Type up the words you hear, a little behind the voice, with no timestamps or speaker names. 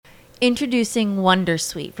Introducing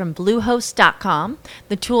Wondersuite from Bluehost.com,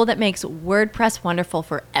 the tool that makes WordPress wonderful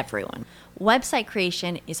for everyone. Website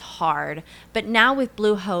creation is hard, but now with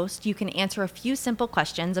Bluehost, you can answer a few simple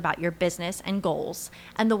questions about your business and goals,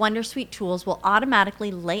 and the Wondersuite tools will automatically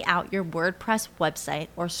lay out your WordPress website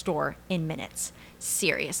or store in minutes.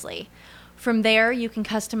 Seriously. From there, you can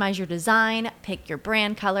customize your design, pick your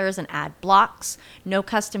brand colors, and add blocks. No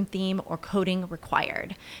custom theme or coding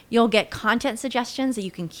required. You'll get content suggestions that you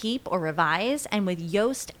can keep or revise, and with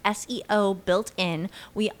Yoast SEO built in,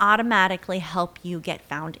 we automatically help you get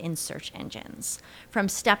found in search engines. From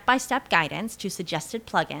step-by-step guidance to suggested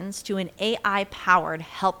plugins to an AI-powered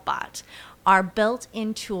help bot, our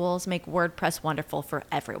built-in tools make WordPress wonderful for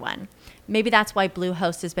everyone. Maybe that's why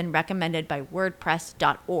Bluehost has been recommended by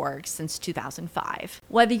WordPress.org since 2005.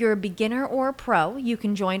 Whether you're a beginner or a pro, you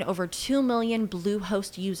can join over 2 million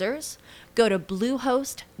Bluehost users. Go to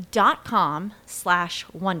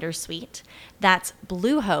bluehost.com/wondersuite. That's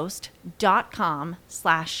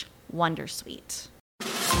bluehost.com/wondersuite.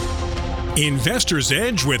 Investor's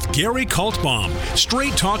Edge with Gary Kaltbaum.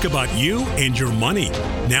 Straight talk about you and your money.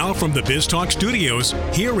 Now from the BizTalk studios,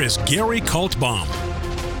 here is Gary Kaltbaum.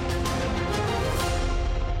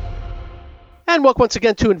 And welcome once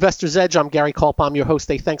again to Investor's Edge. I'm Gary Kaltbaum, your host.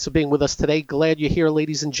 Hey, thanks for being with us today. Glad you're here,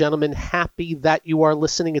 ladies and gentlemen. Happy that you are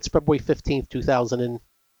listening. It's February 15th,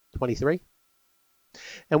 2023.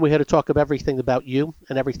 And we're here to talk about everything about you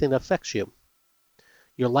and everything that affects you.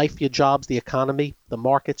 Your life, your jobs, the economy, the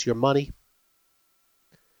markets, your money,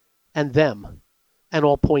 and them, and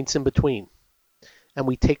all points in between. And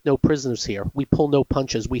we take no prisoners here. We pull no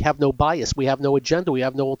punches. We have no bias. We have no agenda. We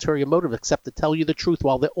have no ulterior motive except to tell you the truth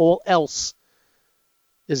while all else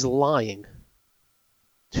is lying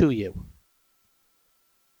to you.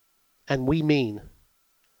 And we mean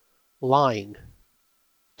lying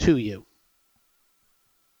to you,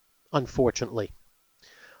 unfortunately.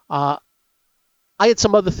 I had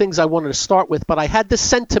some other things I wanted to start with, but I had this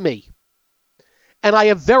sent to me, and I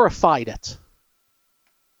have verified it.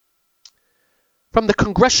 From the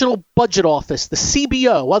Congressional Budget Office, the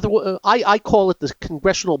CBO, I call it the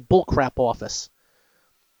Congressional Bullcrap Office.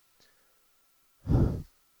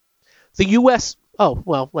 The U.S.,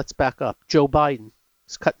 let's back up. Joe Biden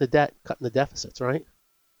is cutting the debt, cutting the deficits, right?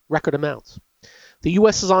 Record amounts. The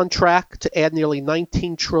U.S. is on track to add nearly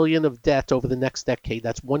 $19 trillion of debt over the next decade.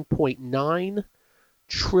 That's $1.9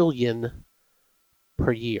 trillion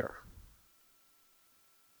per year.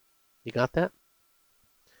 You got that?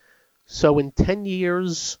 So in 10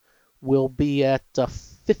 years, we'll be at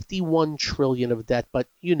 $51 trillion of debt, but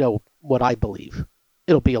you know what I believe.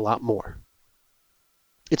 It'll be a lot more.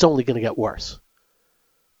 It's only going to get worse.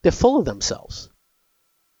 They're full of themselves.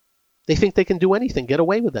 They think they can do anything, get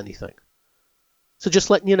away with anything. So just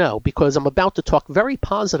letting you know, because I'm about to talk very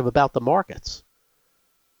positive about the markets.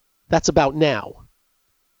 That's about now.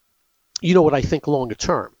 You know what I think longer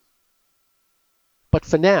term. But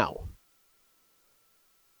for now,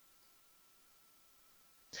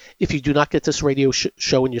 if you do not get this radio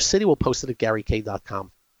show in your city, we'll post it at GaryK.com.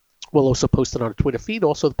 We'll also post it on our Twitter feed,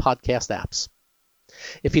 also the podcast apps.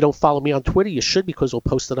 If you don't follow me on Twitter, you should, because we'll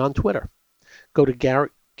post it on Twitter.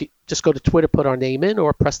 Just go to Twitter, put our name in,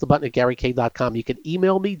 or press the button at GaryK.com. You can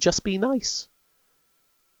email me, just be nice.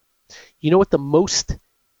 You know what the most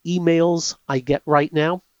emails I get right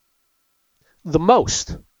now? The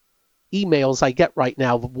most emails I get right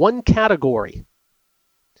now, one category.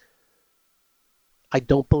 I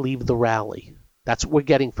don't believe the rally. That's what we're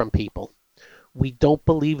getting from people. We don't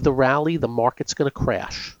believe the rally. The market's going to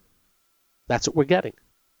crash. That's what we're getting.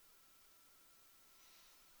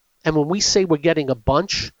 And when we say we're getting a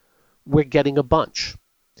bunch, we're getting a bunch.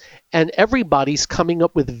 And everybody's coming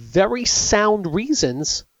up with very sound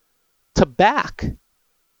reasons to back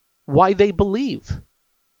why they believe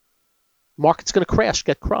market's going to crash,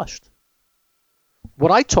 get crushed.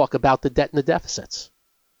 What I talk about, the debt and the deficits,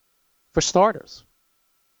 for starters.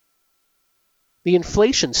 The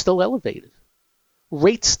inflation's still elevated.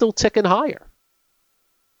 Rates still ticking higher.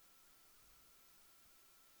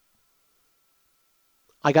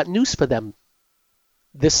 I got news for them.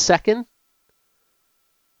 This second,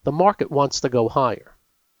 the market wants to go higher.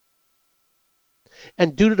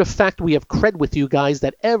 And due to the fact we have cred with you guys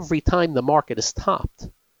that every time the market is topped,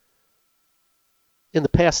 in the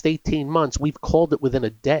past 18 months, we've called it within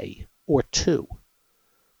a day or two.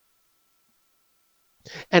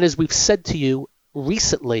 And as we've said to you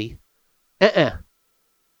recently,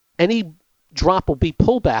 any drop will be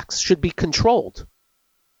pullbacks, should be controlled.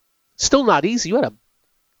 Still not easy. You had a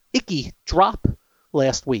icky drop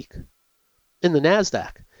last week in the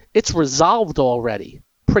NASDAQ. It's resolved already,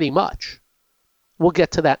 pretty much. We'll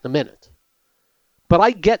get to that in a minute. But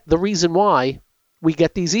I get the reason why we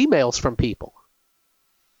get these emails from people.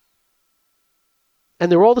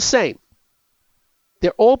 And they're all the same.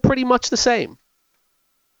 They're all pretty much the same.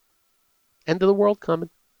 End of the world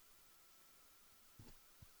coming.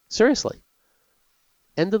 Seriously.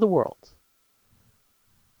 End of the world.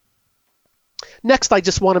 Next, I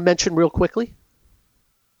just want to mention real quickly.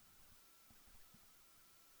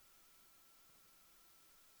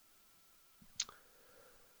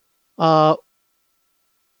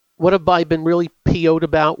 What have I been really PO'd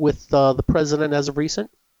about with the president as of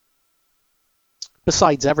recent?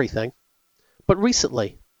 Besides everything. But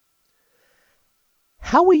recently,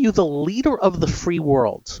 how are you the leader of the free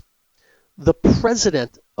world, the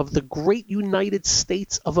president of the great United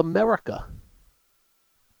States of America,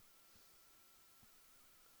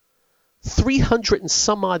 300 and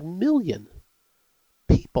some odd million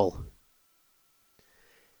people,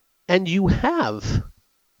 and you have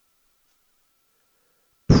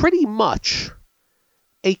pretty much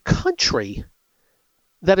a country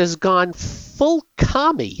that has gone full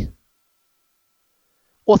commie,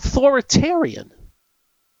 authoritarian,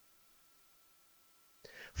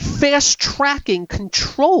 fast-tracking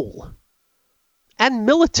control and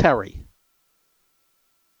military,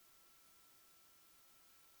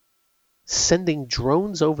 sending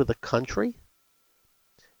drones over the country,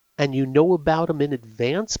 and you know about them in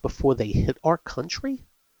advance before they hit our country,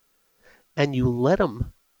 and you let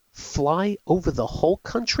them fly over the whole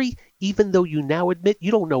country, even though you now admit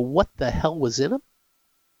you don't know what the hell was in them?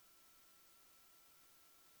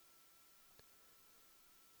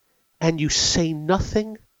 And you say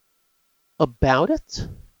nothing about it?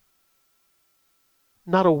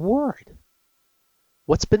 Not a word.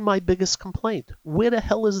 What's been my biggest complaint? Where the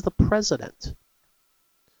hell is the president?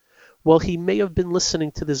 Well, he may have been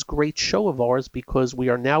listening to this great show of ours, because we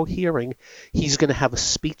are now hearing he's going to have a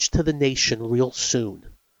speech to the nation real soon.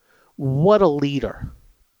 What a leader.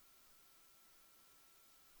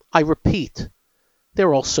 I repeat,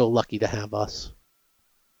 they're all so lucky to have us.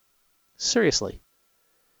 Seriously.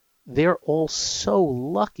 They're all so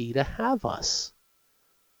lucky to have us.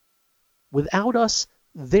 Without us,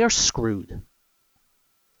 they're screwed.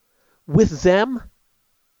 With them,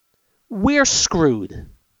 we're screwed.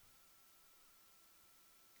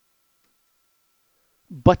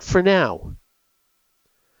 But for now,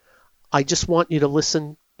 I just want you to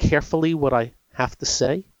listen carefully what I have to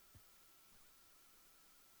say.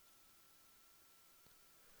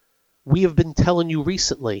 We have been telling you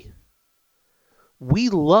recently, we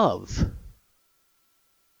love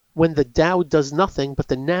when the Dow does nothing but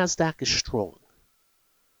the NASDAQ is strong.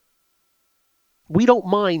 We don't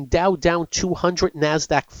mind Dow down 200,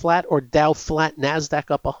 NASDAQ flat, or Dow flat,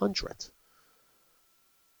 NASDAQ up 100.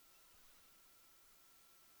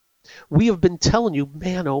 We have been telling you,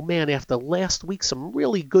 man, oh man, after last week, some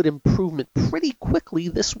really good improvement pretty quickly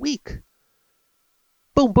this week.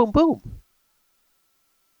 Boom, boom, boom.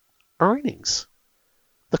 Earnings.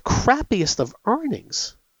 The crappiest of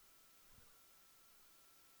earnings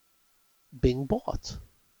being bought.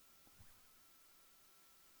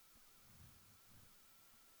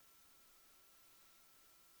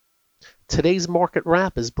 Today's market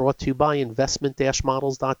wrap is brought to you by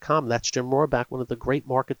investment-models.com. That's Jim Rohrbach, one of the great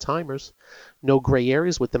market timers. No gray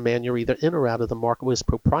areas with the man. You're either in or out of the market with his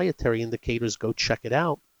proprietary indicators. Go check it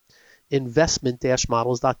out.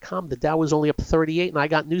 Investment-models.com. The Dow was only up 38, and I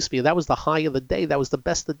got news for you. That was the high of the day. That was the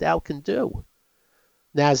best the Dow can do.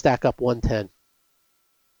 NASDAQ up 110.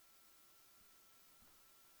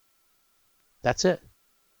 That's it.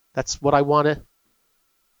 That's what I want to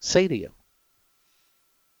say to you.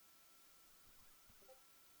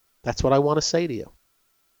 That's what I want to say to you.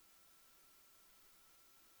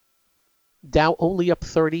 Dow only up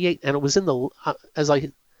 38, and it was in the,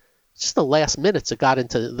 just the last minutes it got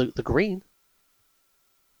into the green.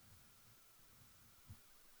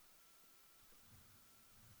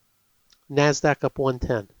 NASDAQ up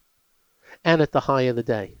 110, and at the high of the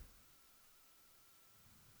day.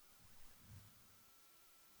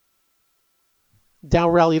 Dow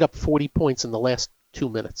rallied up 40 points in the last 2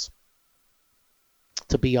 minutes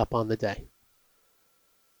to be up on the day.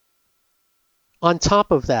 On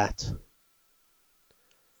top of that,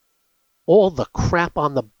 all the crap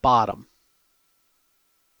on the bottom.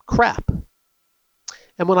 Crap.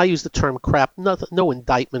 And when I use the term crap, no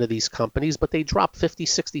indictment of these companies, but they dropped 50,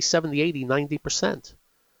 60, 70, 80, 90%.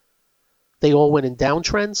 They all went in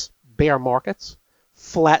downtrends, bear markets,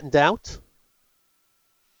 flattened out,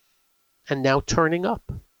 and now turning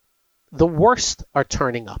up. The worst are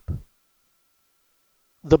turning up.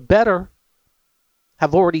 The better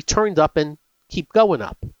have already turned up and keep going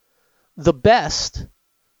up. the best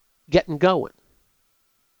getting going.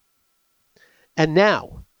 And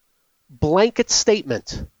now, blanket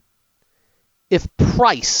statement. If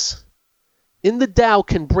price in the Dow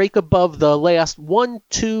can break above the last 1,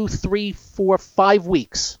 2, 3, 4, 5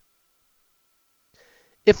 weeks,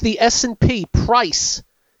 if the S&P price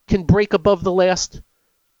can break above the last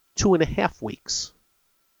 2.5 weeks,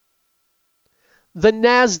 the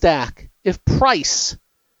NASDAQ, if price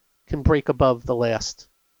can break above the last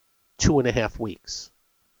 2.5 weeks,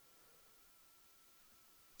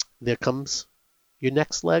 there comes your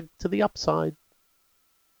next leg to the upside.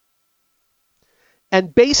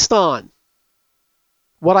 And based on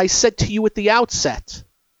what I said to you at the outset,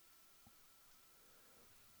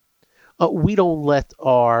 we don't let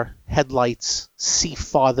our headlights see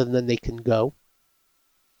farther than they can go.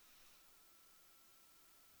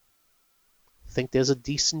 I think there's a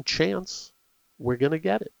decent chance we're going to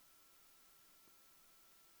get it.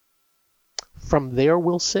 From there,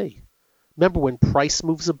 we'll see. Remember, when price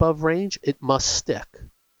moves above range, it must stick.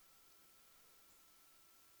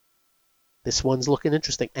 This one's looking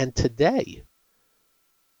interesting. And today,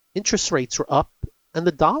 interest rates were up and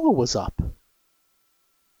the dollar was up.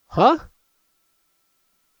 Huh?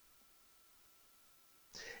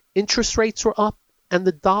 Interest rates were up and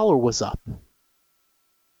the dollar was up.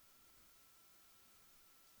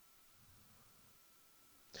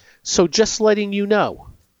 So just letting you know,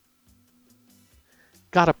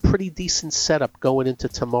 got a pretty decent setup going into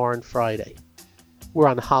tomorrow and Friday. We're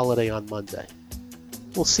on holiday on Monday.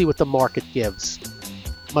 We'll see what the market gives.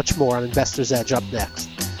 Much more on Investor's Edge up next.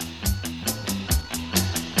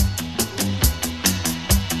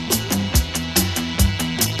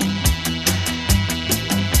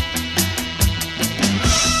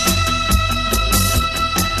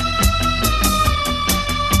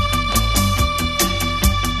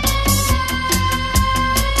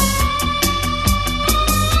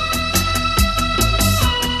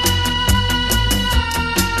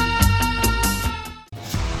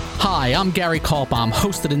 Hi, I'm Gary Kaltbaum,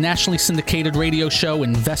 host of the nationally syndicated radio show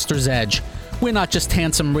Investor's Edge. We're not just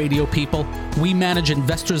handsome radio people. We manage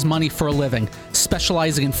investors' money for a living,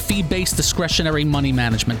 specializing in fee-based discretionary money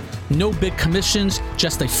management. No big commissions,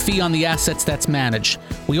 just a fee on the assets that's managed.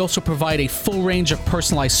 We also provide a full range of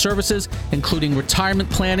personalized services, including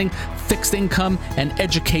retirement planning, fixed income, and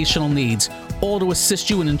educational needs, all to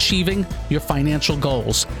assist you in achieving your financial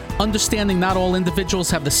goals. Understanding not all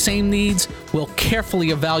individuals have the same needs, we'll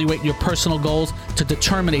carefully evaluate your personal goals to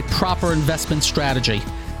determine a proper investment strategy.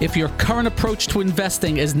 If your current approach to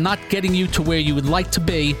investing is not getting you to where you would like to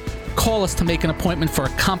be, call us to make an appointment for a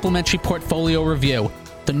complimentary portfolio review.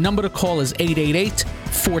 The number to call is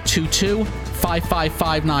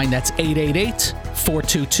 888-422-5559. That's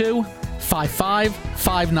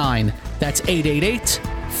 888-422-5559. That's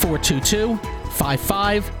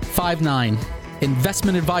 888-422-5559.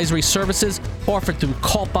 Investment advisory services offered through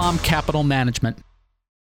Kaltbaum Capital Management.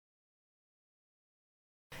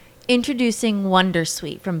 Introducing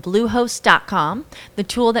Wondersuite from Bluehost.com, the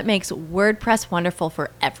tool that makes WordPress wonderful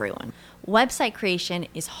for everyone. Website creation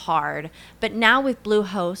is hard, but now with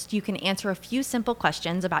Bluehost, you can answer a few simple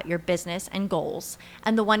questions about your business and goals,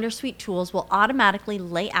 and the Wondersuite tools will automatically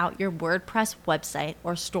lay out your WordPress website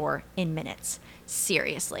or store in minutes.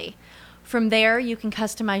 Seriously. From there, you can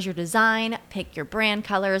customize your design, pick your brand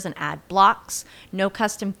colors, and add blocks. No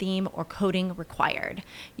custom theme or coding required.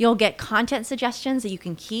 You'll get content suggestions that you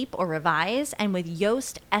can keep or revise, and with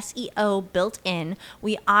Yoast SEO built in,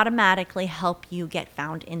 we automatically help you get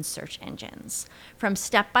found in search engines. From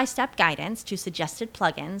step-by-step guidance to suggested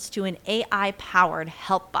plugins to an AI-powered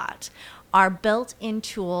help bot, our built-in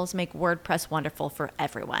tools make WordPress wonderful for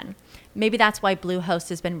everyone. Maybe that's why Bluehost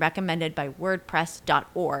has been recommended by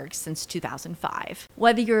WordPress.org since 2005.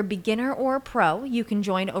 Whether you're a beginner or a pro, you can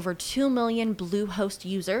join over 2 million Bluehost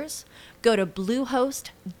users. Go to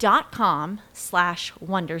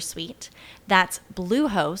bluehost.com/Wondersuite. That's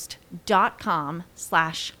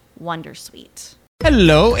bluehost.com/Wondersuite.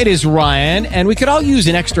 Hello, it is Ryan, and we could all use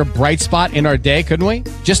an extra bright spot in our day, couldn't we?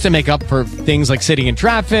 Just to make up for things like sitting in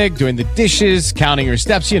traffic, doing the dishes, counting your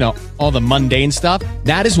steps, you know, all the mundane stuff.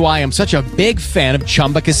 That is why I'm such a big fan of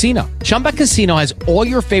Chumba Casino. Chumba Casino has all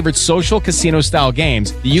your favorite social casino-style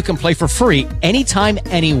games that you can play for free anytime,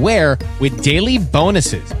 anywhere with daily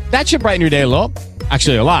bonuses. That should brighten your day a little.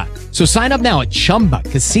 Actually, a lot. So sign up now at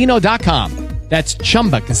ChumbaCasino.com. That's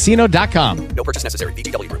ChumbaCasino.com. No purchase necessary.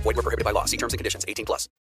 VGW Group. Void where prohibited by law. See terms and conditions. 18+.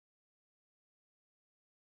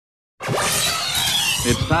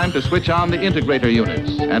 It's time to switch on the integrator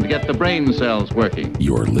units and get the brain cells working.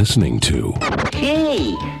 You're listening to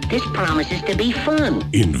Hey, this promises to be fun.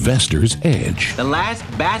 Investor's Edge The last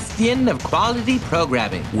bastion of quality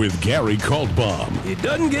programming. with Gary Kaltbaum. It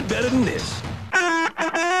doesn't get better than this.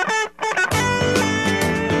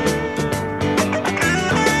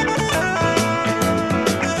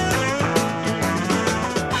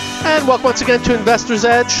 And welcome once again to Investor's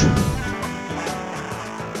Edge.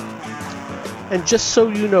 And just so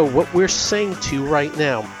you know, what we're saying to you right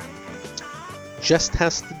now just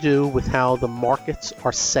has to do with how the markets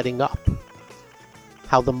are setting up,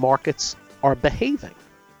 how the markets are behaving.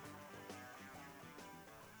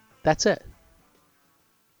 That's it.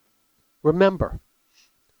 Remember,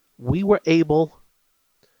 we were able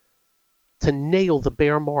to nail the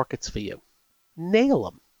bear markets for you. Nail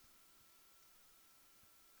them.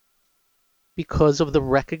 Because of the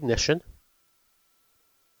recognition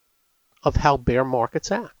of how bear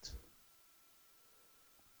markets act.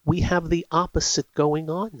 We have the opposite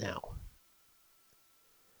going on now.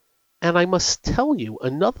 And I must tell you,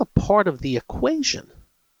 another part of the equation,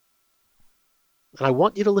 and I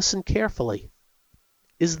want you to listen carefully,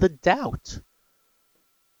 is the doubt.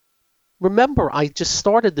 Remember, I just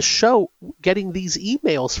started the show getting these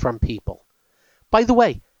emails from people. By the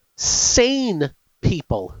way, sane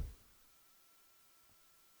people.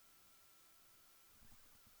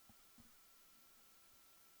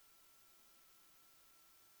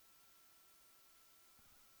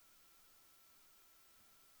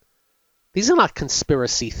 These are not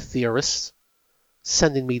conspiracy theorists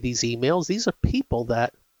sending me these emails. These are people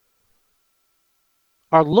that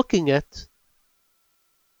are looking at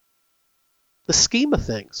the scheme of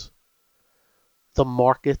things. The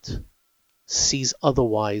market sees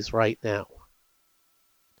otherwise right now.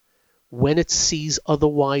 When it sees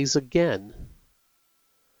otherwise again,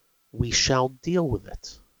 we shall deal with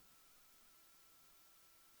it.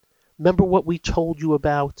 Remember what we told you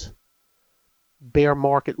about bear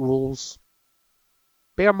market rules?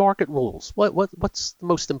 Bear market rules. What's the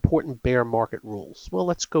most important bear market rules? Well,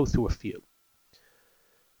 let's go through a few.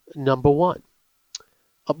 Number one,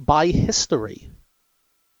 by history,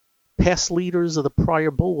 past leaders of the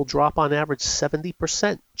prior bull will drop on average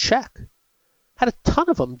 70%. Check. Had a ton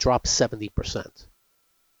of them drop 70%.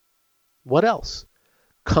 What else?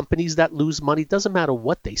 Companies that lose money, doesn't matter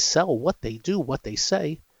what they sell, what they do, what they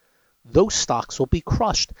say, those stocks will be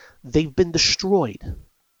crushed. They've been destroyed.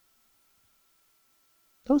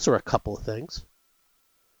 Those are a couple of things.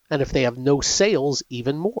 And if they have no sales,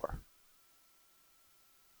 even more.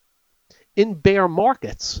 In bear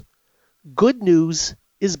markets, good news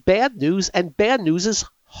is bad news and bad news is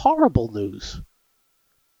horrible news.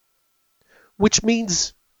 Which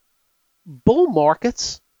means bull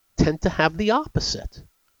markets tend to have the opposite.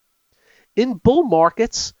 In bull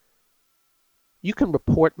markets, you can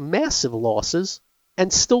report massive losses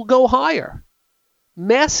and still go higher.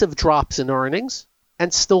 Massive drops in earnings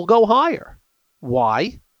and still go higher.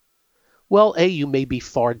 Why? Well, A, you may be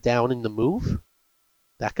far down in the move.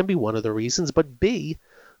 That can be one of the reasons. But B,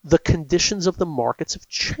 the conditions of the markets have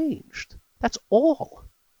changed. That's all.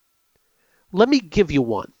 Let me give you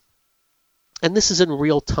one. And this is in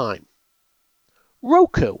real time.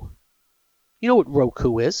 Roku. You know what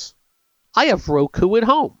Roku is? I have Roku at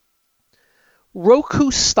home.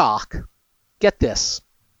 Roku stock, get this,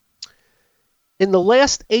 in the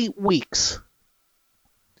last 8 weeks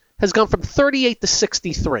has gone from 38 to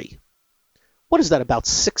 63. What is that, about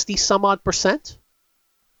 60 some odd percent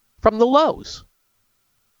from the lows?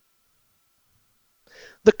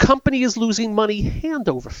 The company is losing money hand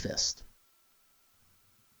over fist.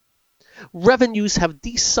 Revenues have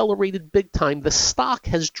decelerated big time. The stock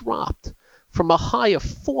has dropped from a high of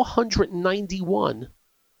 491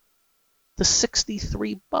 to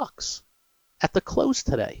 63 bucks at the close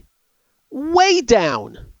today. Way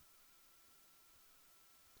down.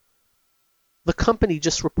 The company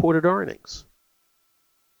just reported earnings.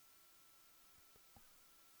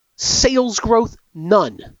 Sales growth,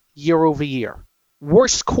 none year over year.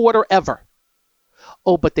 Worst quarter ever.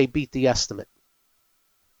 Oh, but they beat the estimate.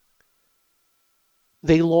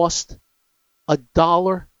 They lost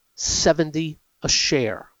 $1.70 a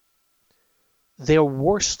share. Their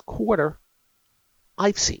worst quarter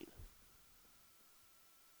I've seen.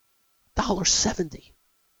 $1.70.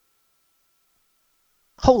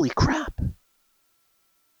 Holy crap.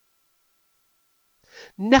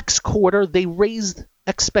 Next quarter, they raised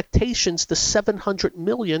expectations to $700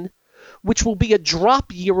 million, which will be a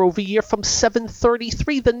drop year over year from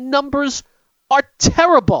 $733. The numbers are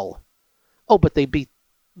terrible. Oh, but they beat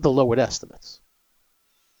the lowered estimates.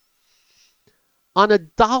 on a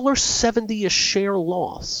 $1.70 a share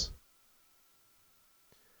loss,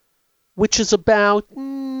 which is about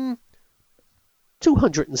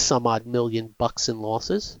 200 and some odd million bucks in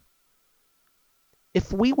losses.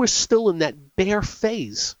 If we were still in that bear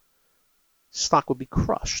phase, stock would be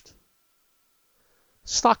crushed.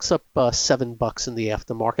 Stock's up $7 in the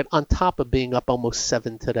aftermarket, on top of being up almost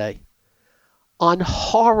 7 today. On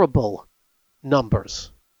horrible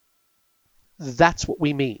numbers. That's what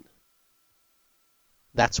we mean.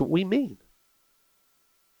 That's what we mean.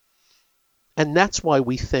 And that's why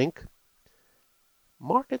we think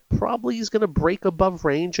market probably is going to break above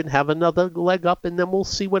range and have another leg up, and then we'll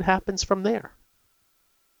see what happens from there.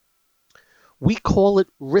 We call it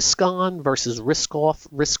risk on versus risk off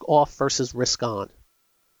versus risk on.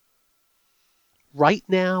 Right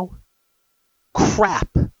now,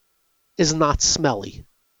 crap is not smelly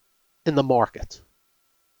in the market.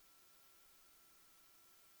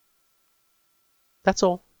 That's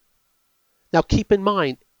all. Now keep in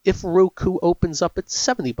mind, if Roku opens up at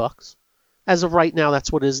 $70, as of right now,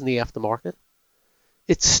 that's what it is in the aftermarket,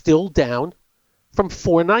 it's still down from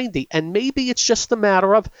 $490. And maybe it's just a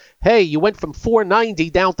matter of, hey, you went from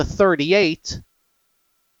 $490 down to $38.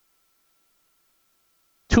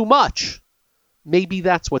 Too much. Maybe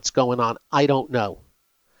that's what's going on. I don't know.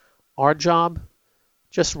 Our job,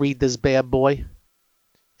 just read this bad boy.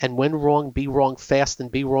 And when wrong, be wrong fast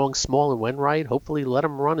and be wrong small. And when right, hopefully let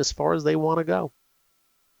them run as far as they want to go.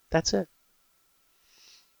 That's it.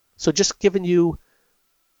 So just giving you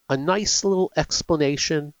a nice little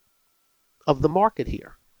explanation of the market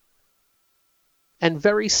here. And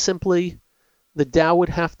very simply, the Dow would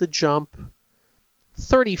have to jump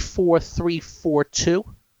 34,342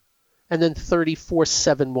 and then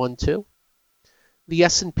 34,712. The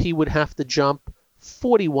S&P would have to jump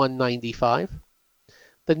 41.95.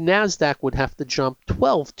 The NASDAQ would have to jump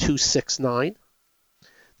 12,269.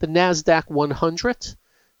 The NASDAQ 100,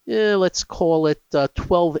 let's call it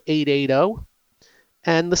 12,880.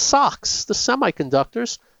 And the SOX, the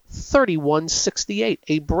semiconductors, 3168.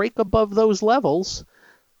 A break above those levels,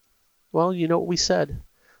 well, you know what we said.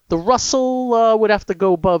 The Russell would have to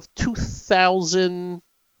go above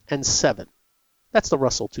 2007. That's the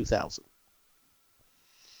Russell 2000.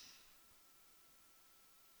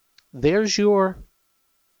 There's your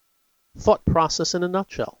thought process in a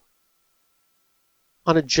nutshell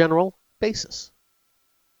on a general basis.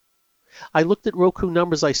 I looked at Roku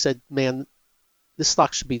numbers. I said, man, this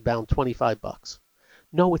stock should be down $25.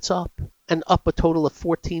 No, it's up, and up a total of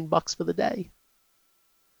 $14 for the day,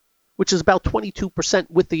 which is about 22%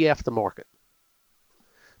 with the aftermarket.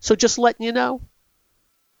 So just letting you know.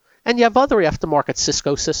 And you have other aftermarket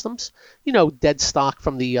Cisco systems, dead stock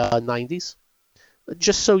from the 90s.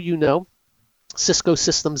 Just so you know, Cisco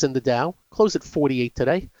systems in the Dow closed at 48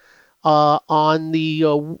 today. On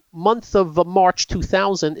the month of March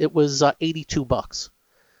 2000, it was $82.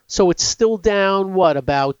 So it's still down,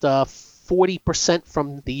 about 40%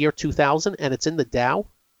 from the year 2000, and it's in the Dow.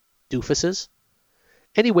 Doofuses.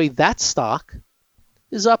 Anyway, that stock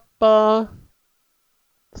is up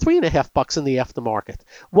 $3.50 in the aftermarket.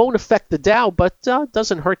 Won't affect the Dow, but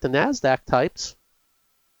doesn't hurt the NASDAQ types.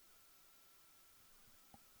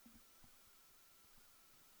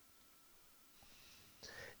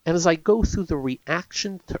 And as I go through the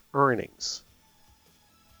reaction to earnings,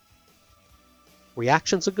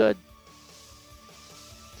 reactions are good.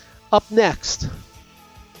 Up next,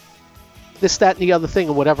 this, that, and the other thing,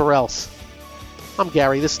 and whatever else. I'm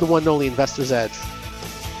Gary. This is the one and only Investor's Edge.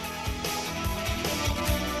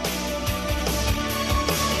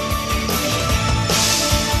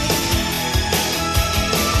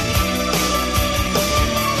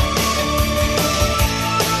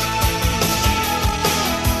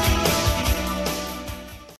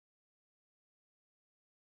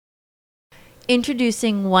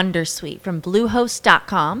 Introducing Wondersuite from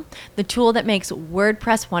Bluehost.com, the tool that makes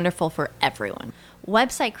WordPress wonderful for everyone.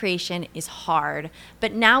 Website creation is hard,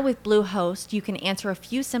 but now with Bluehost, you can answer a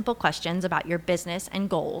few simple questions about your business and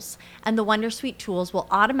goals, and the Wondersuite tools will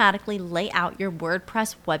automatically lay out your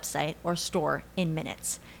WordPress website or store in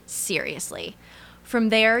minutes. Seriously. From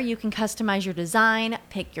there, you can customize your design,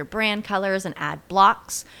 pick your brand colors, and add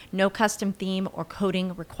blocks. No custom theme or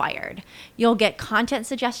coding required. You'll get content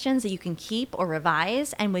suggestions that you can keep or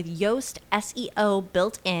revise, and with Yoast SEO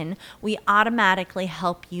built in, we automatically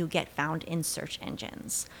help you get found in search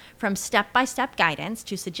engines. From step-by-step guidance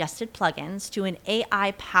to suggested plugins to an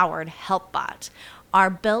AI-powered help bot, Our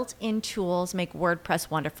built-in tools make WordPress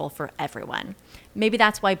wonderful for everyone. Maybe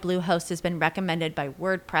that's why Bluehost has been recommended by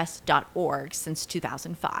WordPress.org since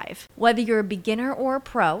 2005. Whether you're a beginner or a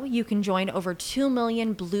pro, you can join over 2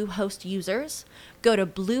 million Bluehost users. Go to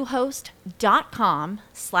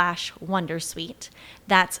bluehost.com/wondersuite.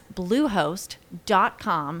 That's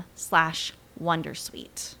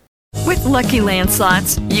bluehost.com/wondersuite. With Lucky Land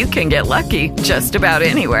Slots, you can get lucky just about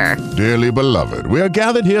anywhere. Dearly beloved, we are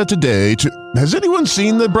gathered here today to... Has anyone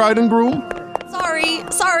seen the bride and groom?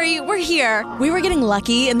 Sorry, we're here. We were getting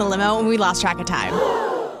lucky in the limo and we lost track of time.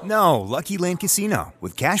 No, Lucky Land Casino,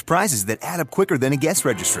 with cash prizes that add up quicker than a guest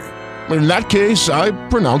registry. In that case, I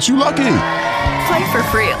pronounce you lucky. Play for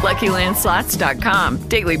free at LuckyLandSlots.com.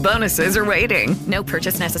 Daily bonuses are waiting. No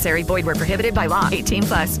purchase necessary. Void where prohibited by law.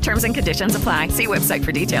 18+. Terms and conditions apply. See website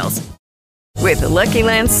for details. With Lucky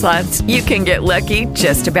Land Slots, you can get lucky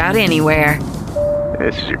just about anywhere.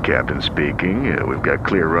 This is your captain speaking. We've got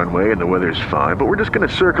clear runway and the weather's fine, but we're just going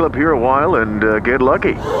to circle up here a while and get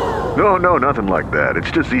lucky. No, nothing like that. It's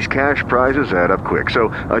just these cash prizes add up quick. So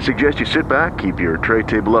I suggest you sit back, keep your tray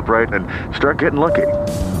table upright, and start getting lucky.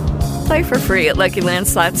 Play for free at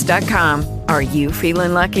LuckyLandSlots.com. Are you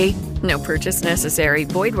feeling lucky? No purchase necessary.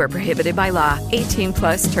 Void where prohibited by law.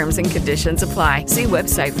 18+ terms and conditions apply. See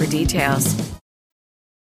website for details.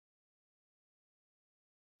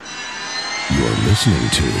 You're listening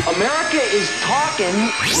to America is talking.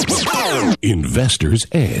 Investor's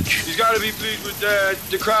Edge. He's got to be pleased with that.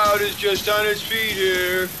 The crowd is just on its feet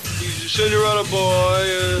here. He's a Cinderella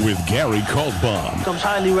boy. With Gary Kaltbaum. Comes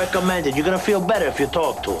highly recommended. You're going to feel better if you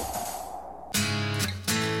talk to him.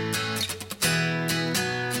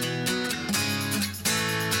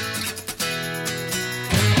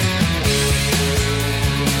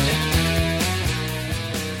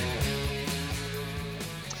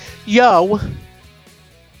 Yo,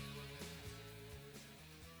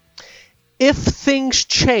 if things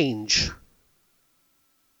change,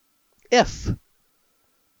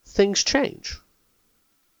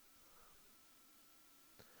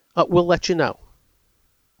 we'll let you know.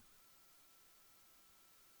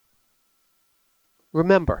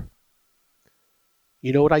 Remember,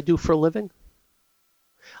 you know what I do for a living?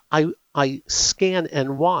 I scan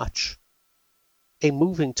and watch a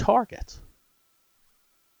moving target.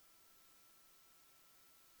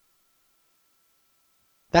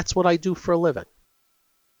 That's what I do for a living.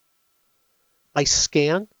 I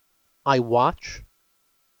scan, I watch,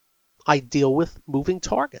 I deal with moving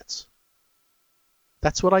targets.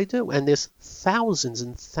 That's what I do. And there's thousands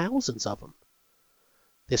and thousands of them.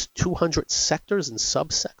 There's 200 sectors and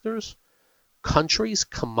subsectors, countries,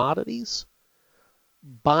 commodities,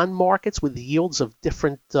 bond markets with yields of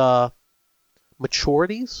different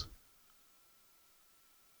maturities,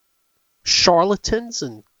 charlatans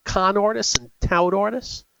and con artists and tout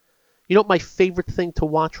artists. You know what my favorite thing to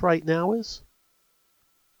watch right now is?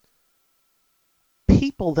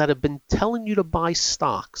 People that have been telling you to buy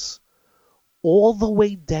stocks all the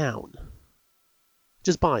way down.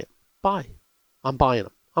 Just buy them. Buy. I'm buying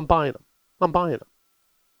them. I'm buying them. I'm buying them.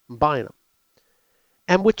 I'm buying them.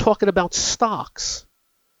 And we're talking about stocks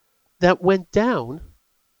that went down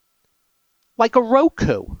like a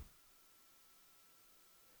Roku.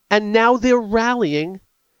 And now they're rallying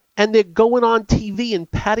and they're going on TV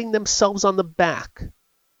and patting themselves on the back.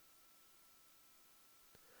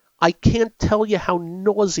 I can't tell you how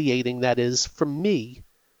nauseating that is for me,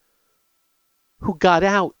 who got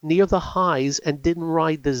out near the highs and didn't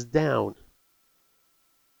ride this down.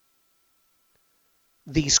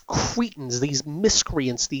 These cretins, these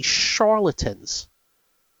miscreants, these charlatans.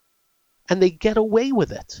 And they get away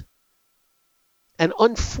with it. And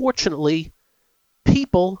unfortunately,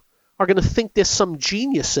 people are going to think there's some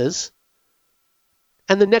geniuses,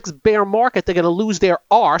 and the next bear market they're going to lose their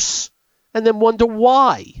arse and then wonder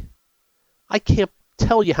why. I can't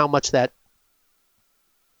tell you how much that...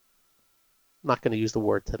 I'm not going to use the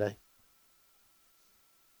word today.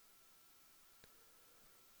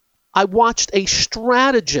 I watched a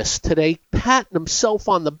strategist today patting himself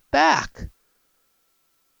on the back.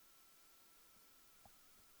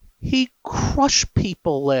 He crushed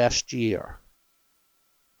people last year.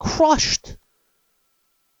 Crushed.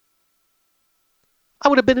 I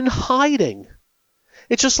would have been in hiding.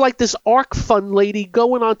 It's just like this ARK Fund lady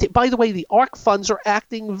going on. By the way, the ARK Funds are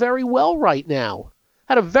acting very well right now.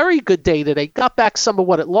 Had a very good day today. Got back some of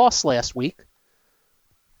what it lost last week.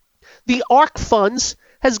 The ARK Funds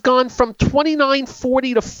has gone from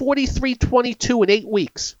 29.40 to 43.22 in 8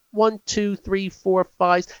 weeks. 1, 2, 3, 4,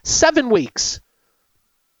 5, 7 weeks.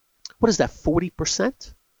 What is that,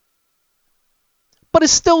 40%? But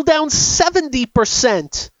it's still down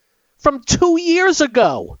 70% from 2 years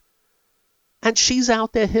ago. And she's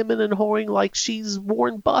out there hemming and hawing like she's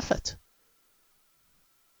Warren Buffett.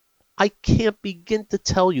 I can't begin to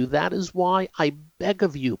tell you. That is why I beg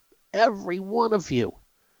of you, every one of you,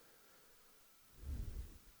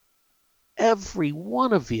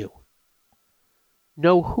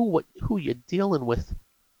 know who you're dealing with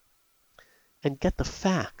and get the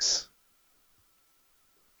facts.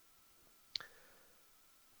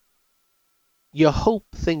 You hope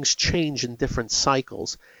things change in different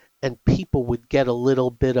cycles and people would get a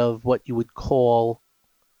little bit of what you would call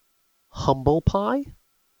humble pie.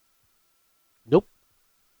 Nope.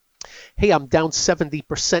 Hey, I'm down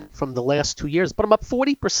 70% from the last 2 years, but I'm up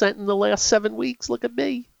 40% in the last 7 weeks. Look at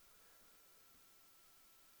me.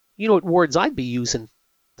 You know what words I'd be using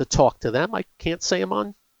to talk to them? I can't say them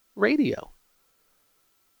on radio.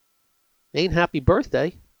 Ain't happy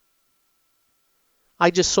birthday.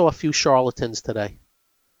 I just saw a few charlatans today.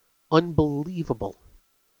 Unbelievable.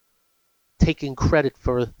 Taking credit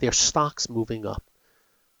for their stocks moving up.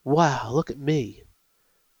 Wow, look at me.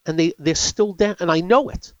 And they're still down, and I know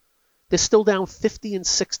it. They're still down 50 and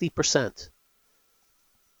 60%.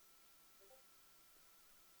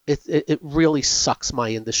 It really sucks my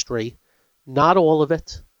industry. Not all of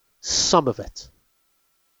it, some of it.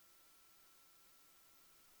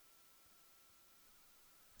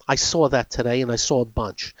 I saw that today, and I saw a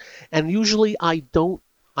bunch. And usually I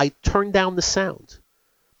turn down the sound.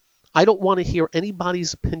 I don't want to hear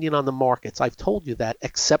anybody's opinion on the markets. I've told you that,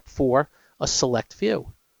 except for a select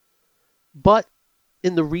few. But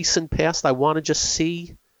in the recent past, I want to just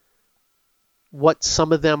see what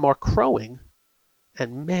some of them are crowing.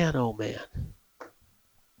 And man, oh man.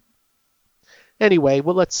 Anyway,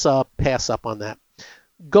 well, let's pass up on that.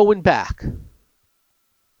 Going back.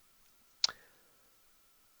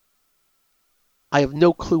 I have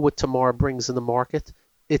no clue what tomorrow brings in the market.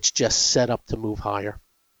 It's just set up to move higher.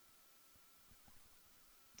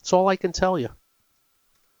 That's all I can tell you.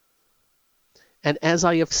 And as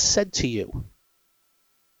I have said to you,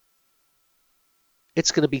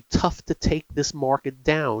 it's going to be tough to take this market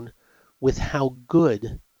down with how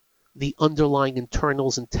good the underlying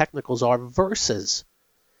internals and technicals are versus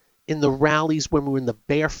in the rallies when we were in the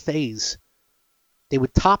bear phase. They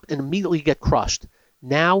would top and immediately get crushed.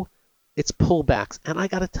 Now it's pullbacks. And I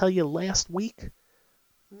got to tell you, last week,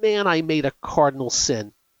 man, I made a cardinal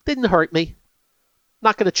sin. Didn't hurt me.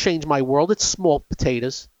 Not going to change my world. It's small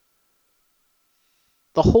potatoes.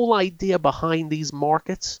 The whole idea behind these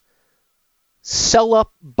markets, sell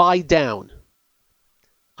up, buy down.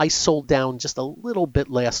 I sold down just a little bit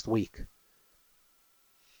last week.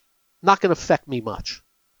 Not going to affect me much.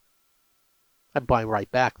 I'd buy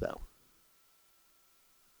right back, though.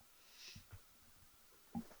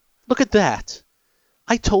 Look at that.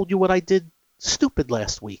 I told you what I did stupid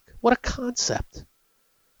last week. What a concept.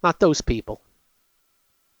 Not those people.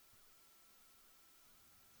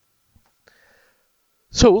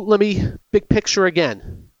 So let me, big picture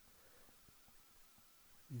again.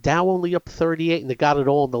 Dow only up 38, and they got it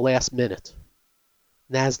all in the last minute.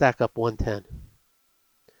 NASDAQ up 110.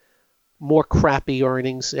 More crappy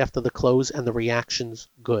earnings after the close, and the reaction's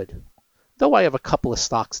good. Though I have a couple of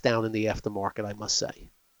stocks down in the aftermarket, I must say.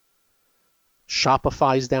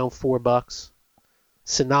 Shopify's down $4.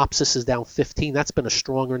 Synopsys is down 15. That's been a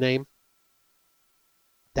stronger name.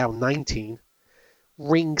 Down 19.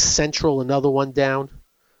 Ring Central, another one down.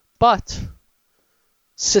 But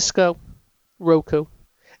Cisco, Roku,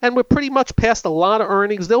 and we're pretty much past a lot of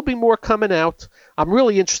earnings. There'll be more coming out. I'm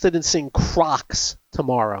really interested in seeing Crocs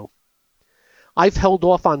tomorrow. I've held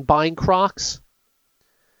off on buying Crocs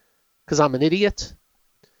because I'm an idiot.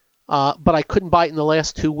 But I couldn't buy it in the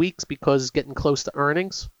last 2 weeks because it's getting close to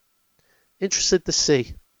earnings. Interested to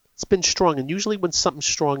see. It's been strong, and usually when something's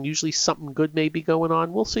strong, usually something good may be going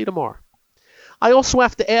on. We'll see tomorrow. I also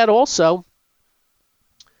have to add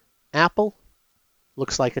Apple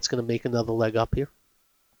looks like it's going to make another leg up here.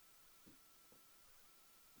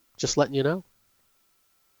 Just letting you know.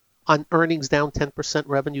 On earnings down 10%,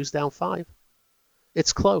 revenues down 5%.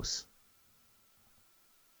 It's close.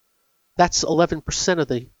 That's 11% of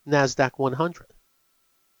the NASDAQ 100.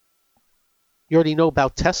 You already know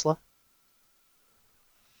about Tesla.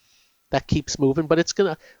 That keeps moving, but it's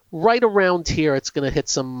going to, right around here, it's going to hit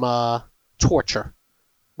some torture.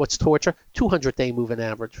 What's torture? 200-day moving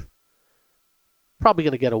average. Probably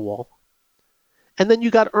going to get a wall. And then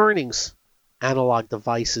you got earnings. Analog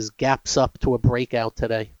Devices gaps up to a breakout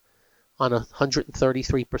today on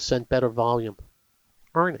 133% better volume.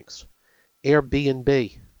 Earnings.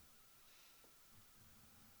 Airbnb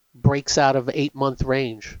breaks out of 8-month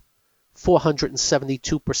range.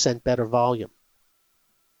 472% better volume.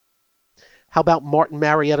 How about Martin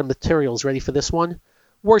Marietta Materials? Ready for this one?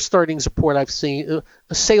 Worst earnings report I've seen.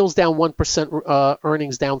 Sales down 1%,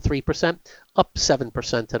 earnings down 3%, up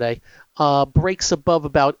 7% today. Breaks above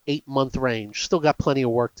about 8-month range. Still got plenty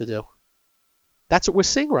of work to do. That's what we're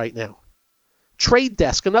seeing right now. Trade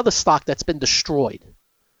Desk, another stock that's been destroyed.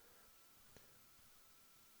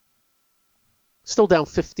 Still down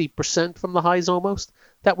 50% from the highs almost.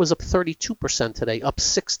 That was up 32% today, up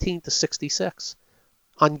 16 to 66.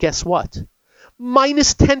 On guess what?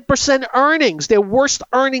 Minus 10% earnings, their worst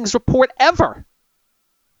earnings report ever.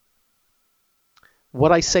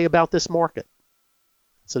 What I say about this market?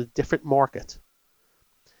 It's a different market.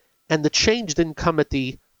 And the change didn't come at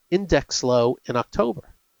the index low in October.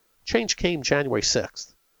 Change came January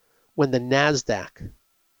 6th when the NASDAQ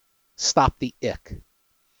stopped the ick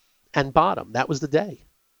and bottom. That was the day.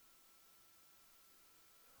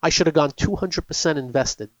 I should have gone 200%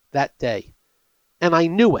 invested that day. And I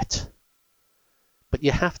knew it. But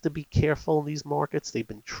you have to be careful in these markets. They've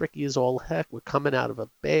been tricky as all heck. We're coming out of a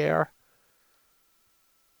bear.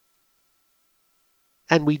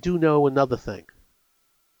 And we do know another thing.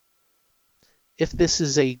 If this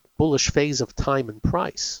is a bullish phase of time and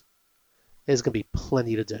price, there's going to be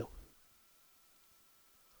plenty to do.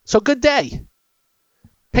 So good day.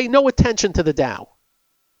 Pay no attention to the Dow.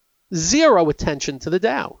 Zero attention to the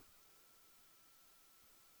Dow.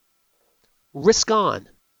 Risk on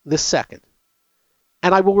this second.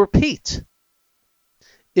 And I will repeat,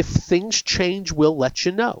 if things change, we'll let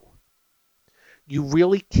you know. You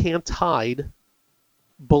really can't hide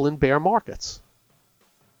bull and bear markets.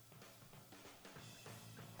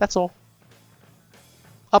 That's all.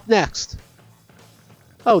 Up next.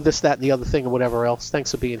 Oh, this, that, and the other thing, and whatever else. Thanks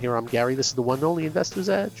for being here. I'm Gary. This is the one and only Investor's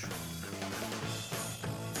Edge.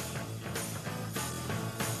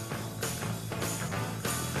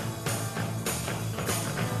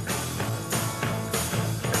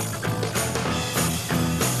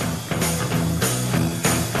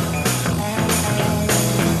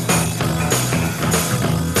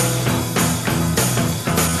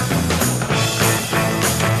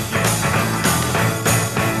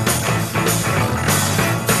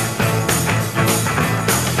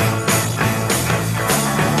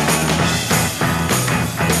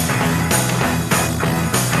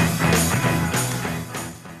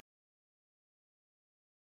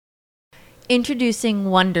 Introducing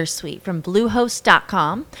Wondersuite from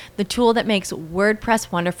Bluehost.com, the tool that makes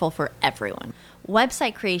WordPress wonderful for everyone.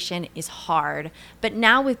 Website creation is hard, but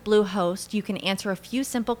now with Bluehost, you can answer a few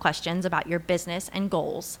simple questions about your business and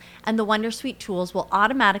goals, and the Wondersuite tools will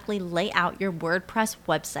automatically lay out your WordPress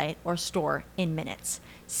website or store in minutes.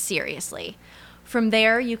 Seriously. From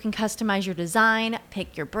there, you can customize your design,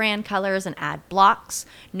 pick your brand colors, and add blocks.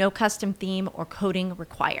 No custom theme or coding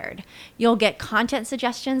required. You'll get content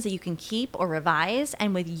suggestions that you can keep or revise,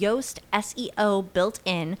 and with Yoast SEO built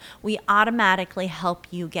in, we automatically help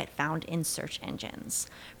you get found in search engines.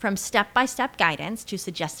 From step-by-step guidance to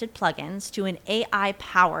suggested plugins to an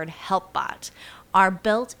AI-powered help bot, our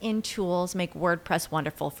built-in tools make WordPress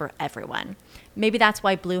wonderful for everyone. Maybe that's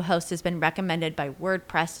why Bluehost has been recommended by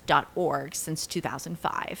WordPress.org since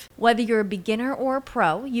 2005. Whether you're a beginner or a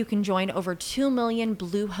pro, you can join over 2 million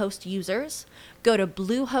Bluehost users. Go to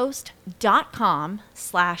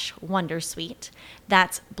bluehost.com/Wondersuite.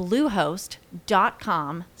 That's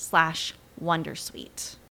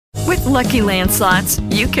bluehost.com/Wondersuite. With Lucky Land Slots,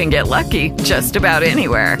 you can get lucky just about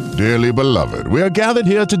anywhere. Dearly beloved, we are gathered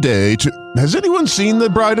here today to... Has anyone seen the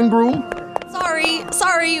bride and groom?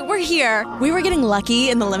 Sorry, we're here. We were getting lucky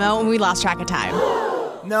in the limo and we lost track of time.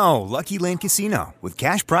 No, Lucky Land Casino, with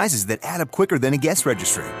cash prizes that add up quicker than a guest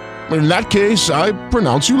registry. In that case, I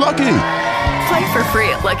pronounce you lucky. Play for free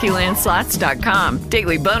at LuckyLandSlots.com.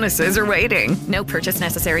 Daily bonuses are waiting. No purchase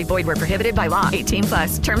necessary. Void where prohibited by law.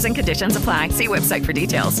 18+. Terms and conditions apply. See website for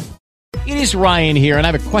details. It is Ryan here, and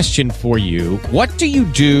I have a question for you. What do you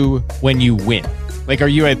do when you win? Like, are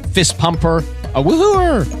you a fist pumper, a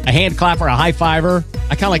woohooer, a hand clapper, a high fiver?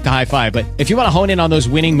 I kind of like the high five, but if you want to hone in on those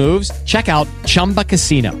winning moves, check out Chumba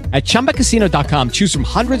Casino. At ChumbaCasino.com, choose from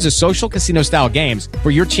hundreds of social casino-style games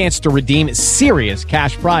for your chance to redeem serious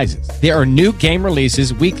cash prizes. There are new game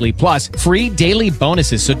releases weekly, plus free daily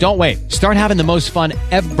bonuses, so don't wait. Start having the most fun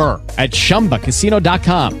ever at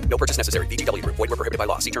ChumbaCasino.com. No purchase necessary. VGW. Void where prohibited by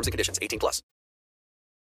law. See terms and conditions. 18+.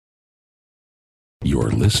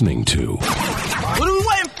 You're listening to... What are we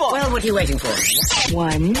waiting for? Well, what are you waiting for?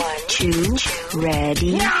 1, 2,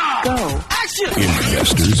 ready, go. Action!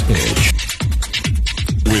 Investor's Edge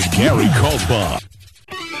with Gary Kaltbaum.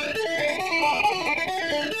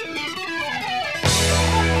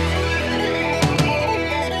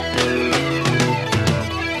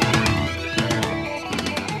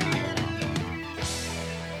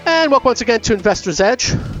 And welcome once again to Investor's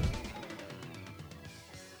Edge.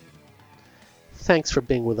 Thanks for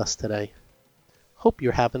being with us today. Hope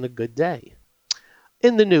you're having a good day.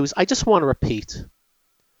 In the news, I just want to repeat,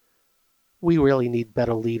 we really need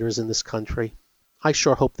better leaders in this country. I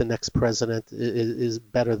sure hope the next president is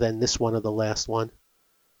better than this one or the last one.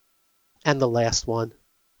 And the last one.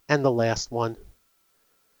 And the last one.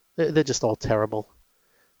 They're just all terrible.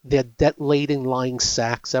 They're debt-laden lying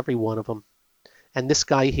sacks, every one of them. And this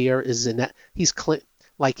guy here is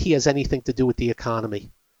like he has anything to do with the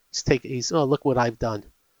economy. Oh, look what I've done.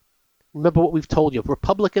 Remember what we've told you,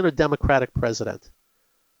 Republican or Democratic president.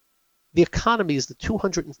 The economy is the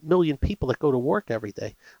 200 million people that go to work every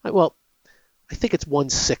day. Well, I think it's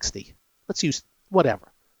 160. Let's use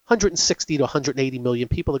whatever. 160 to 180 million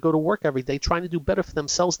people that go to work every day trying to do better for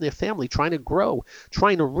themselves and their family, trying to grow,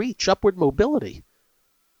 trying to reach upward mobility.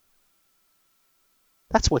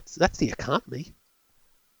 That's the economy.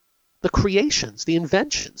 The creations, the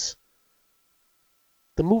inventions,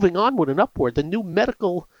 the moving onward and upward, the new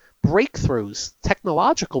medical breakthroughs,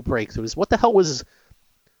 technological breakthroughs. What the hell was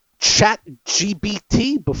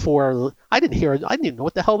ChatGPT before? I didn't even know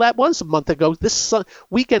what the hell that was a month ago. This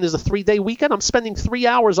weekend is a 3-day weekend. I'm spending 3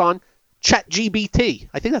 hours on ChatGPT.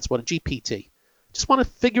 I think that's what a GPT. Just want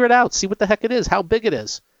to figure it out, see what the heck it is, how big it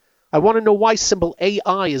is. I want to know why symbol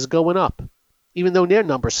AI is going up, even though their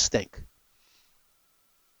numbers stink.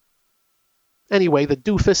 Anyway, the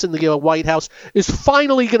doofus in the White House is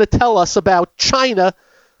finally going to tell us about China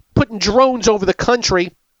putting drones over the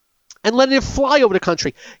country and letting it fly over the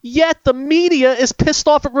country. Yet the media is pissed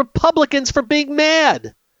off at Republicans for being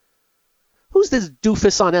mad. Who's this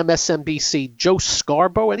doofus on MSNBC? Joe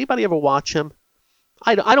Scarborough? Anybody ever watch him?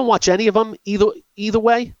 I don't watch any of them either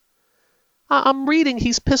way. I'm reading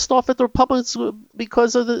he's pissed off at the Republicans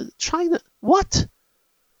because of the China. What?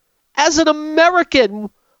 As an American,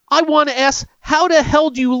 I want to ask, how the hell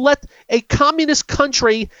do you let a communist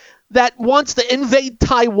country that wants to invade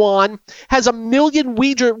Taiwan, has 1 million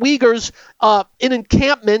Uyghurs in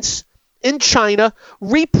encampments in China,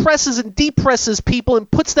 represses and depresses people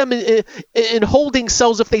and puts them in holding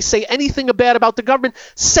cells if they say anything bad about the government,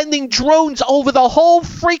 sending drones over the whole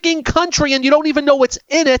freaking country and you don't even know what's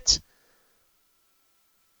in it,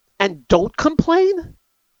 and don't complain?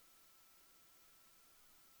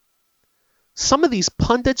 Some of these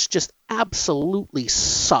pundits just absolutely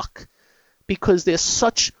suck because they're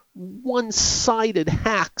such one-sided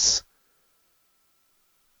hacks.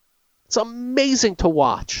 It's amazing to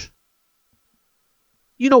watch.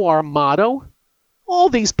 You know our motto. All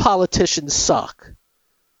these politicians suck.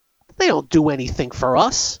 They don't do anything for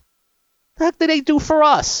us. What the heck do they do for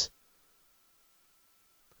us?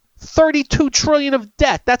 $32 trillion of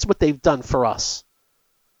debt, that's what they've done for us.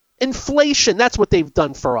 Inflation, that's what they've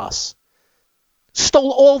done for us.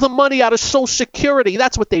 Stole all the money out of Social Security.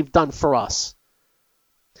 That's what they've done for us.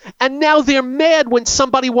 And now they're mad when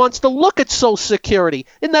somebody wants to look at Social Security.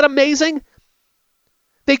 Isn't that amazing?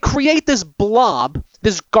 They create this blob,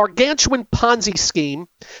 this gargantuan Ponzi scheme.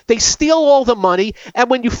 They steal all the money. And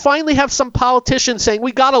when you finally have some politicians saying,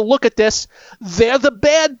 we got to look at this, they're the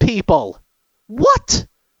bad people. What?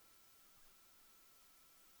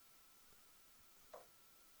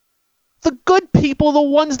 The good people, the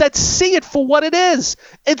ones that see it for what it is.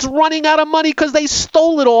 It's running out of money because they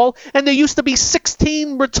stole it all, and there used to be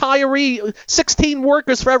 16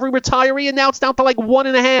 workers for every retiree, and now it's down to like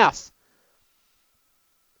 1.5.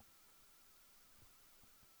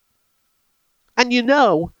 And you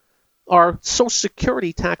know, our Social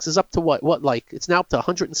Security tax is up to what like it's now up to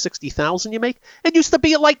 $160,000 you make. It used to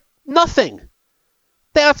be at like nothing.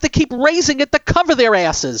 They have to keep raising it to cover their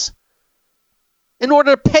asses in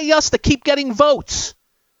order to pay us to keep getting votes.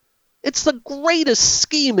 It's the greatest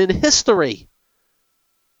scheme in history.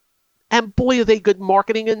 And boy, are they good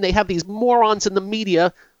marketing, and they have these morons in the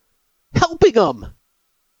media helping them.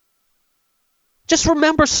 Just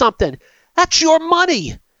remember something. That's your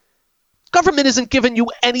money. Government isn't giving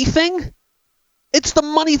you anything. It's the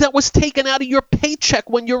money that was taken out of your paycheck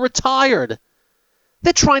when you're retired.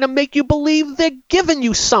 They're trying to make you believe they're giving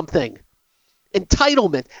you something.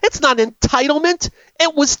 Entitlement. It's not entitlement.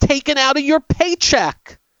 It was taken out of your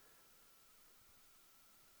paycheck.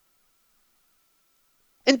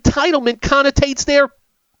 Entitlement connotates they're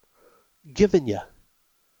giving you.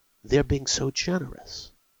 They're being so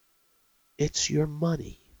generous. It's your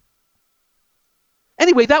money.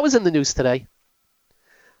 Anyway, that was in the news today.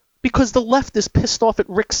 Because the left is pissed off at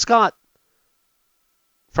Rick Scott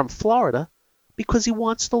from Florida because he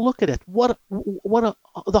wants to look at it.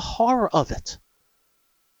 The horror of it.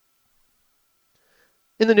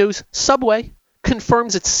 In the news, Subway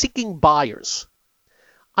confirms it's seeking buyers.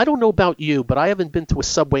 I don't know about you, but I haven't been to a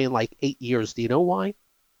Subway in like 8 years. Do you know why?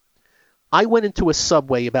 I went into a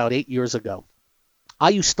Subway about 8 years ago. I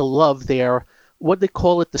used to love their, what do they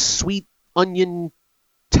call it, the sweet onion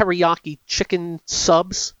teriyaki chicken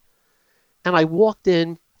subs. And I walked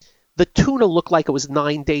in. The tuna looked like it was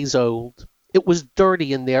 9 days old. It was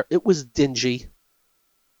dirty in there. It was dingy.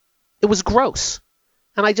 It was gross.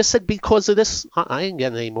 And I just said, because of this, I ain't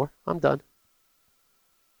getting any more. I'm done.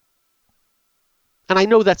 And I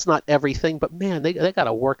know that's not everything, but man, they got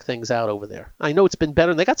to work things out over there. I know it's been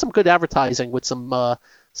better. They got some good advertising with some of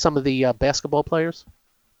the basketball players.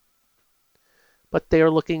 But they're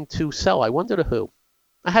looking to sell. I wonder to who.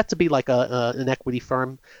 I had to be like an equity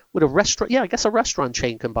firm with a restaurant. Yeah, I guess a restaurant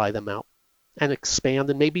chain can buy them out and expand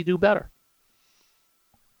and maybe do better.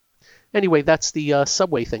 Anyway, that's the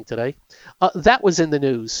Subway thing today. That was in the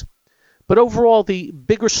news. But overall, the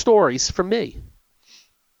bigger stories for me.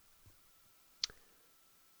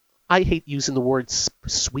 I hate using the word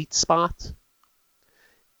sweet spot.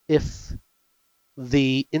 If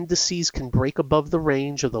the indices can break above the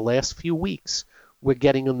range of the last few weeks, we're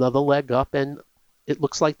getting another leg up, and it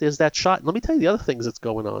looks like there's that shot. And let me tell you the other things that's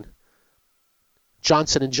going on.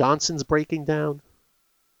 Johnson & Johnson's breaking down.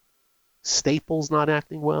 Staples not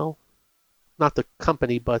acting well. Not the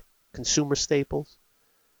company, but consumer staples.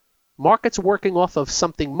 Market's working off of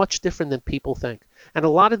something much different than people think. And a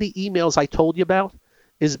lot of the emails I told you about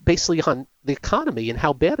is basically on the economy and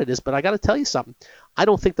how bad it is. But I got to tell you something. I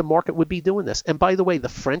don't think the market would be doing this. And by the way, the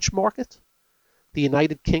French market, the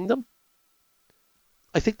United Kingdom,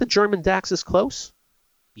 I think the German DAX is close.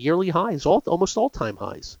 Yearly highs, almost all-time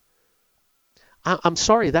highs. I'm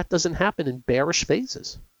sorry, that doesn't happen in bearish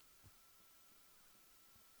phases.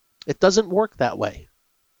 It doesn't work that way.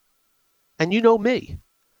 And you know me.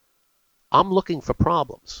 I'm looking for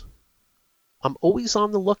problems. I'm always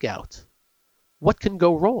on the lookout. What can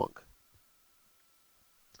go wrong?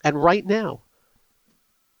 And right now,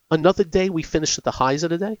 another day we finished at the highs of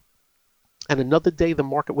the day, and another day the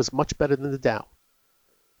market was much better than the Dow.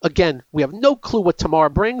 Again, we have no clue what tomorrow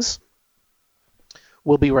brings.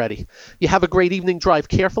 We'll be ready. You have a great evening. Drive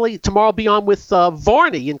carefully. Tomorrow I'll be on with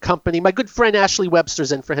Varney and company. My good friend Ashley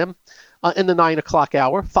Webster's in for him in the 9 o'clock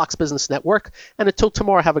hour, Fox Business Network. And until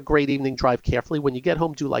tomorrow, have a great evening. Drive carefully. When you get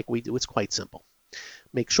home, do like we do. It's quite simple.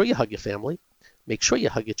 Make sure you hug your family. Make sure you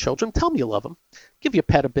hug your children. Tell them you love them. Give your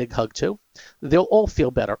pet a big hug, too. They'll all feel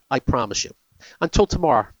better. I promise you. Until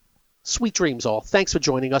tomorrow, sweet dreams all. Thanks for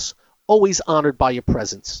joining us. Always honored by your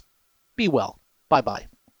presence. Be well. Bye-bye.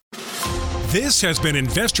 This has been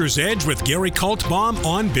Investor's Edge with Gary Kaltbaum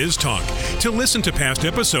on BizTalk. To listen to past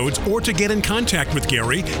episodes or to get in contact with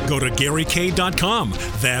Gary, go to GaryK.com.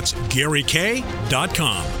 That's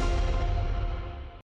GaryK.com.